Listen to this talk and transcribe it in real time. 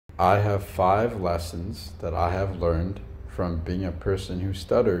I have 5 lessons that I have learned from being a person who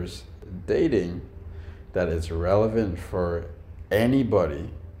stutters dating that is relevant for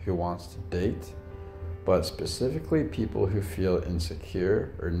anybody who wants to date, but specifically people who feel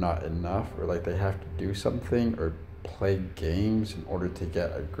insecure or not enough, or like they have to do something or play games in order to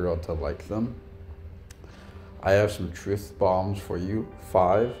get a girl to like them. I have some truth bombs for you,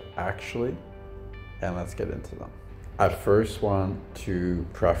 5 actually, and let's get into them. I first want to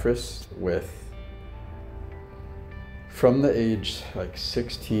preface with, from the age like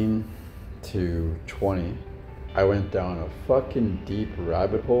 16 to 20, I went down a fucking deep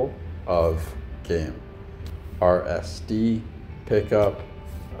rabbit hole of game. RSD, pickup,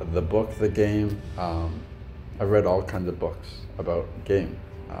 the book, The Game. I read all kinds of books about game.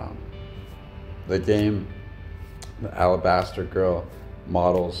 The Game, the Alabaster Girl,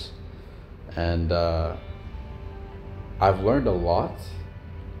 models, and I've learned a lot,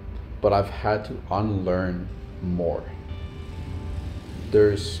 but I've had to unlearn more.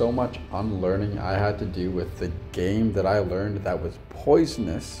 There's so much unlearning I had to do with the game that I learned that was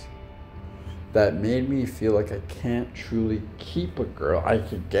poisonous, that made me feel like I can't truly keep a girl. I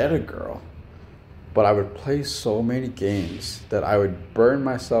could get a girl, but I would play so many games that I would burn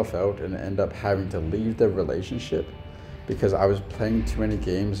myself out and end up having to leave the relationship because I was playing too many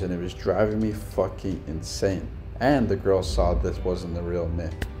games and it was driving me fucking insane. And the girl saw this wasn't the real me.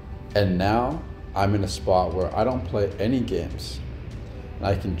 And now I'm in a spot where I don't play any games. And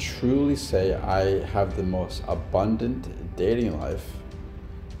I can truly say I have the most abundant dating life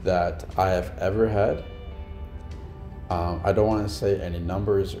that I have ever had. I don't want to say any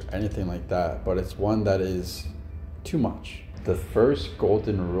numbers or anything like that, but it's one that is too much. The first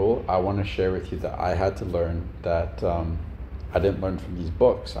golden rule I want to share with you that I had to learn, that I didn't learn from these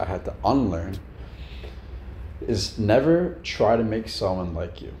books, I had to unlearn, is never try to make someone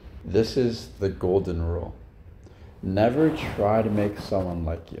like you. This is the golden rule. Never try to make someone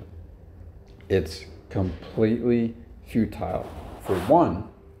like you. It's completely futile. For one,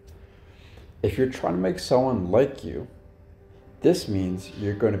 if you're trying to make someone like you, this means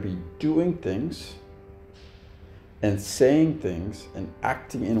you're going to be doing things and saying things and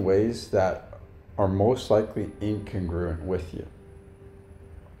acting in ways that are most likely incongruent with you.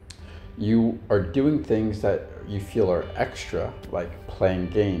 You are doing things that you feel are extra, like playing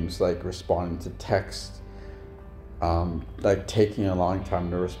games, like responding to text, like taking a long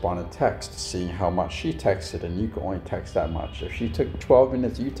time to respond to text, seeing how much she texted and you can only text that much. If she took 12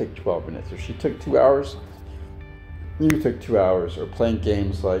 minutes, you take 12 minutes. If she took 2 hours, you took 2 hours. Or playing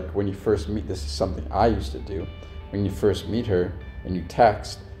games like when you first meet, this is something I used to do. When you first meet her and you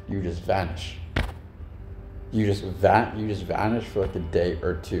text, you just vanish. You just vanish for like a day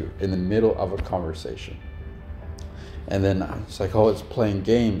or two in the middle of a conversation. And then it's like, oh, it's playing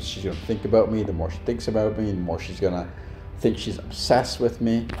games. She's gonna think about me. The more she thinks about me, the more she's gonna think she's obsessed with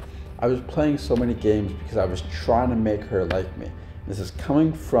me. I was playing so many games because I was trying to make her like me. This is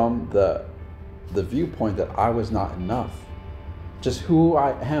coming from the viewpoint that I was not enough. Just who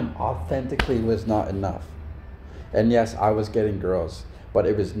I am authentically was not enough. And yes, I was getting girls, but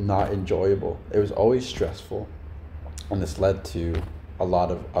it was not enjoyable. It was always stressful. And this led to a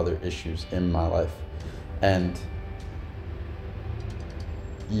lot of other issues in my life. And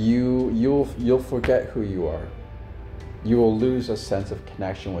you'll forget who you are. You will lose a sense of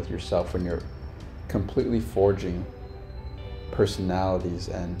connection with yourself when you're completely forging personalities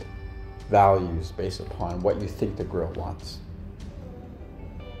and values based upon what you think the girl wants.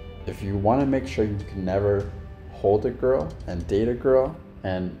 If you want to make sure you can never hold a girl and date a girl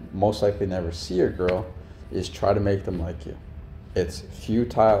and most likely never see a girl, is try to make them like you. It's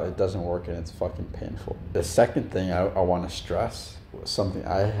futile, it doesn't work, and it's fucking painful. The second thing I want to stress, something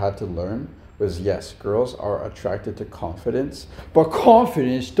I had to learn, was yes, girls are attracted to confidence, but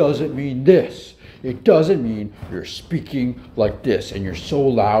confidence doesn't mean this. It doesn't mean you're speaking like this and you're so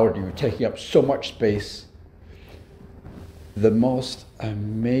loud and you're taking up so much space. The most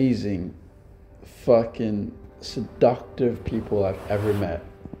amazing fucking seductive people I've ever met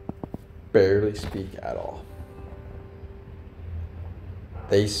barely speak at all.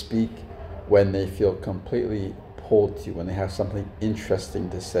 They speak when they feel completely pulled to, when they have something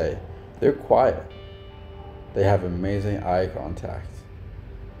interesting to say. They're quiet. They have amazing eye contact.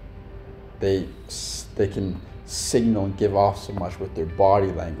 They can signal and give off so much with their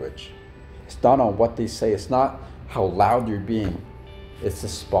body language. It's not on what they say. It's not how loud you're being. It's the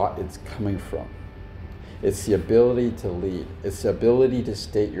spot it's coming from. It's the ability to lead. It's the ability to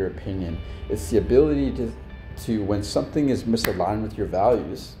state your opinion. It's the ability to when something is misaligned with your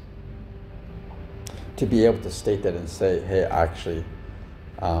values, to be able to state that and say, hey, actually,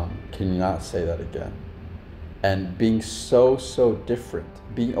 Can you not say that again? And being so different,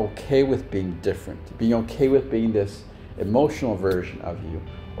 being okay with being different, being okay with being this emotional version of you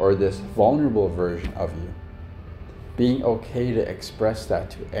or this vulnerable version of you, being okay to express that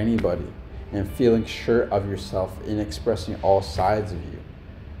to anybody and feeling sure of yourself in expressing all sides of you.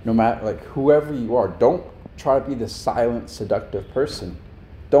 No matter, like, whoever you are, don't try to be the silent, seductive person.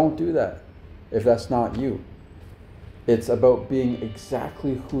 Don't do that if that's not you. It's about being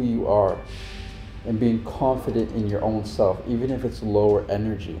exactly who you are and being confident in your own self, even if it's lower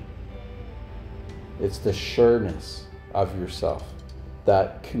energy. It's the sureness of yourself,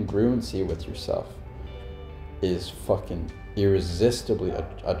 that congruency with yourself is fucking irresistibly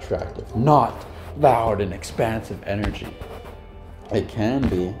attractive. Not loud and expansive energy. It can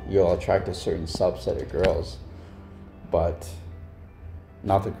be, you'll attract a certain subset of girls, but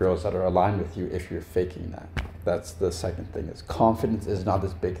not the girls that are aligned with you if you're faking that. That's the second thing, is confidence is not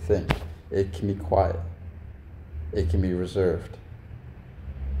this big thing. It can be quiet. It can be reserved.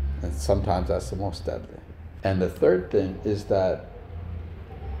 And sometimes that's the most deadly. And the third thing is that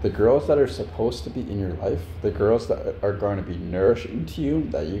the girls that are supposed to be in your life, the girls that are going to be nourishing to you,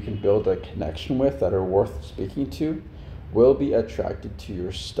 that you can build a connection with, that are worth speaking to, will be attracted to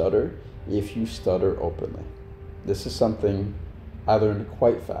your stutter if you stutter openly. This is something I learned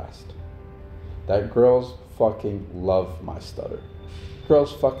quite fast. That girls fucking love my stutter.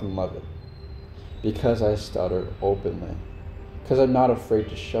 Girls fucking love it. Because I stutter openly. Because I'm not afraid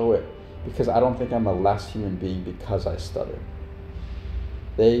to show it. Because I don't think I'm a less human being because I stutter.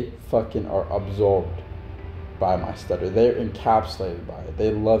 They fucking are absorbed by my stutter. They're encapsulated by it.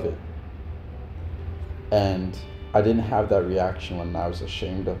 They love it. And I didn't have that reaction when I was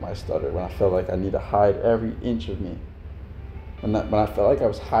ashamed of my stutter, when I felt like I need to hide every inch of me. When I felt like I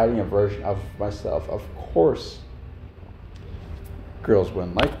was hiding a version of myself. Of course, girls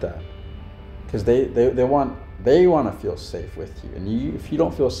wouldn't like that. Because they want to feel safe with you. And if you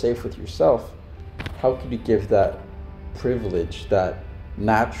don't feel safe with yourself, how could you give that privilege, that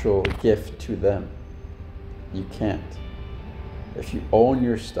natural gift to them? You can't. If you own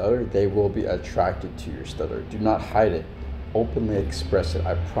your stutter, they will be attracted to your stutter. Do not hide it. Openly express it.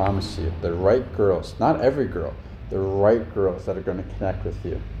 I promise you. The right girls, not every girl, the right girls that are going to connect with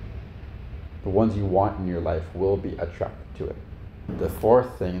you, the ones you want in your life, will be attracted to it. The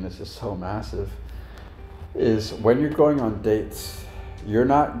fourth thing, and this is so massive, is when you're going on dates, you're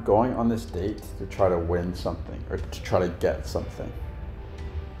not going on this date to try to win something or to try to get something.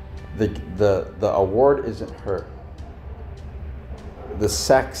 The award isn't her. The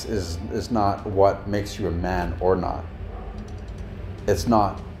sex is not what makes you a man or not. It's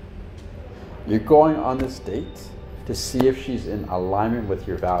not. You're going on this date to see if she's in alignment with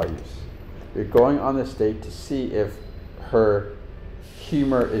your values. You're going on this date to see if her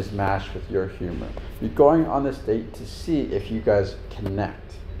humor is matched with your humor. You're going on this date to see if you guys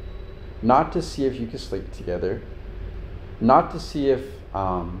connect. Not to see if you can sleep together. Not to see if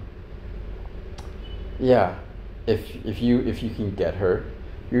if you can get her.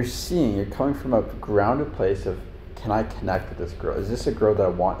 You're coming from a grounded place of, can I connect with this girl? Is this a girl that I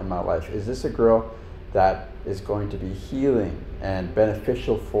want in my life? Is this a girl that is going to be healing and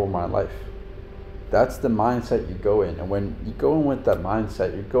beneficial for my life? That's the mindset you go in. And when you go in with that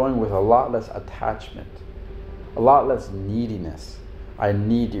mindset, you're going with a lot less attachment, a lot less neediness. I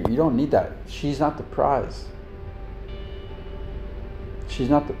need you. You don't need that. She's not the prize. She's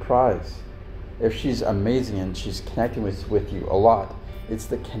not the prize. If she's amazing and she's connecting with you a lot, it's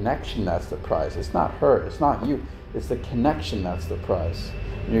the connection that's the prize. It's not her. It's not you. It's the connection that's the prize.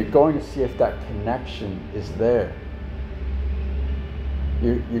 And you're going to see if that connection is there.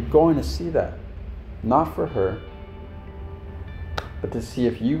 You're going to see that. Not for her, but to see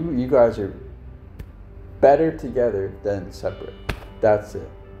if you guys are better together than separate. That's it.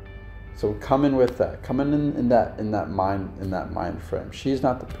 So come in with that. Come in that mind frame. She's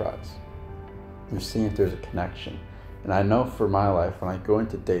not the prize. You're seeing if there's a connection. And I know for my life, when I go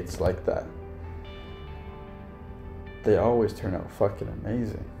into dates like that, they always turn out fucking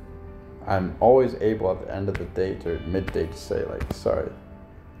amazing. I'm always able at the end of the date or mid-date to say, like, sorry,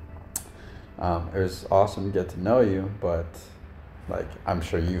 it was awesome to get to know you, but like, I'm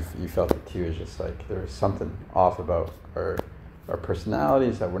sure you felt it too. It's just like there was something off about our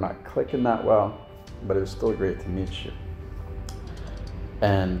personalities, that we're not clicking that well, but it was still great to meet you.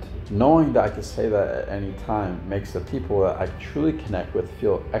 And knowing that I could say that at any time makes the people that I truly connect with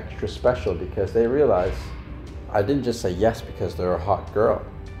feel extra special, because they realize I didn't just say yes because they're a hot girl.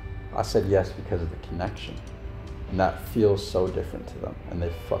 I said yes because of the connection. And that feels so different to them. And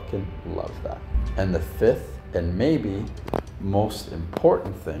they fucking love that. And the fifth, and maybe most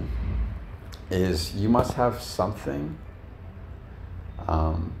important thing is you must have something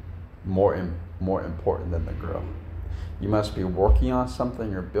more important than the girl. You must be working on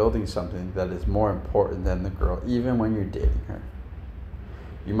something or building something that is more important than the girl, even when you're dating her.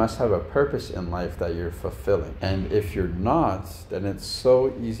 You must have a purpose in life that you're fulfilling. And if you're not, then it's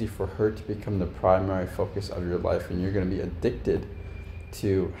so easy for her to become the primary focus of your life, and you're going to be addicted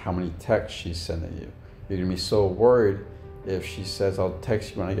to how many texts she's sending you. You're going to be so worried if she says, I'll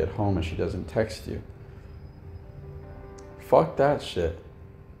text you when I get home, and she doesn't text you. Fuck that shit.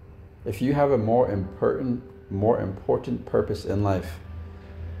 If you have a more important purpose in life,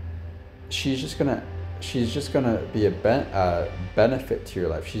 she's just gonna be a benefit to your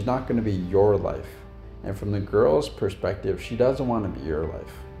life. She's not gonna be your life. And from the girl's perspective, she doesn't want to be your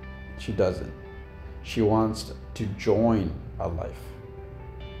life. She doesn't. She wants to join a life.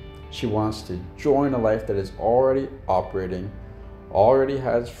 She wants to join a life that is already operating, already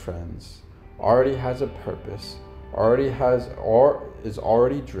has friends, already has a purpose, is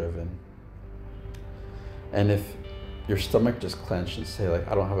already driven. And if your stomach just clenched and say like,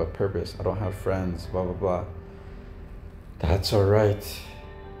 I don't have a purpose, I don't have friends, blah, blah, blah, that's all right.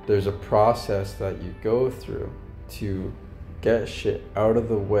 There's a process that you go through to get shit out of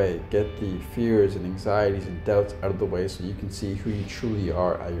the way, get the fears and anxieties and doubts out of the way so you can see who you truly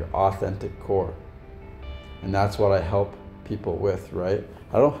are at your authentic core. And that's what I help people with, right?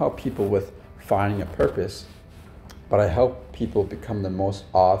 I don't help people with finding a purpose, but I help people become the most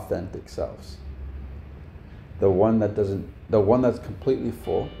authentic selves. The one that's completely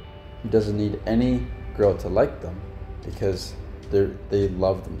full, who doesn't need any girl to like them because they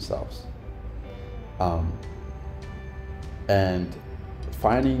love themselves. And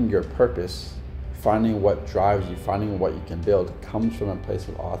finding your purpose, finding what drives you, finding what you can build comes from a place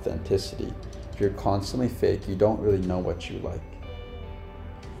of authenticity. If you're constantly fake, you don't really know what you like.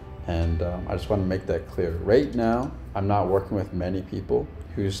 And I just want to make that clear. Right now, I'm not working with many people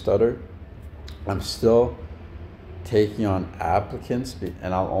who stutter. I'm still taking on applicants,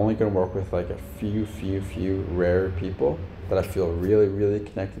 and I'm only going to work with like a few rare people that I feel really, really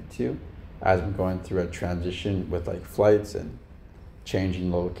connected to as I'm going through a transition with like flights and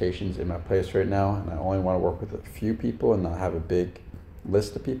changing locations in my place right now. And I only want to work with a few people and not have a big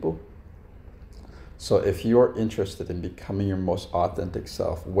list of people. So if you're interested in becoming your most authentic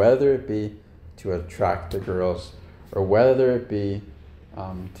self, whether it be to attract the girls, or whether it be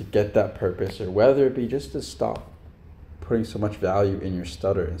to get that purpose, or whether it be just to stop putting so much value in your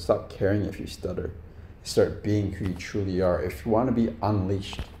stutter and stop caring if you stutter, start being who you truly are. If you want to be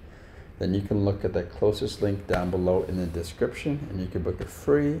unleashed, then you can look at the closest link down below in the description, and you can book a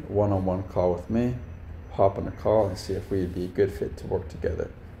free one-on-one call with me, hop on a call and see if we'd be a good fit to work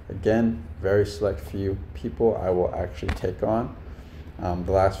together. Again, very select few people I will actually take on.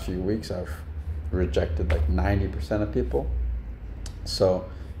 The last few weeks I've rejected like 90% of people. So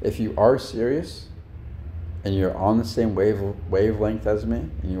if you are serious and you're on the same wavelength as me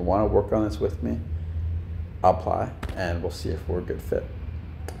and you want to work on this with me, apply and we'll see if we're a good fit.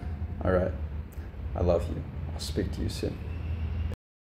 All right. I love you. I'll speak to you soon.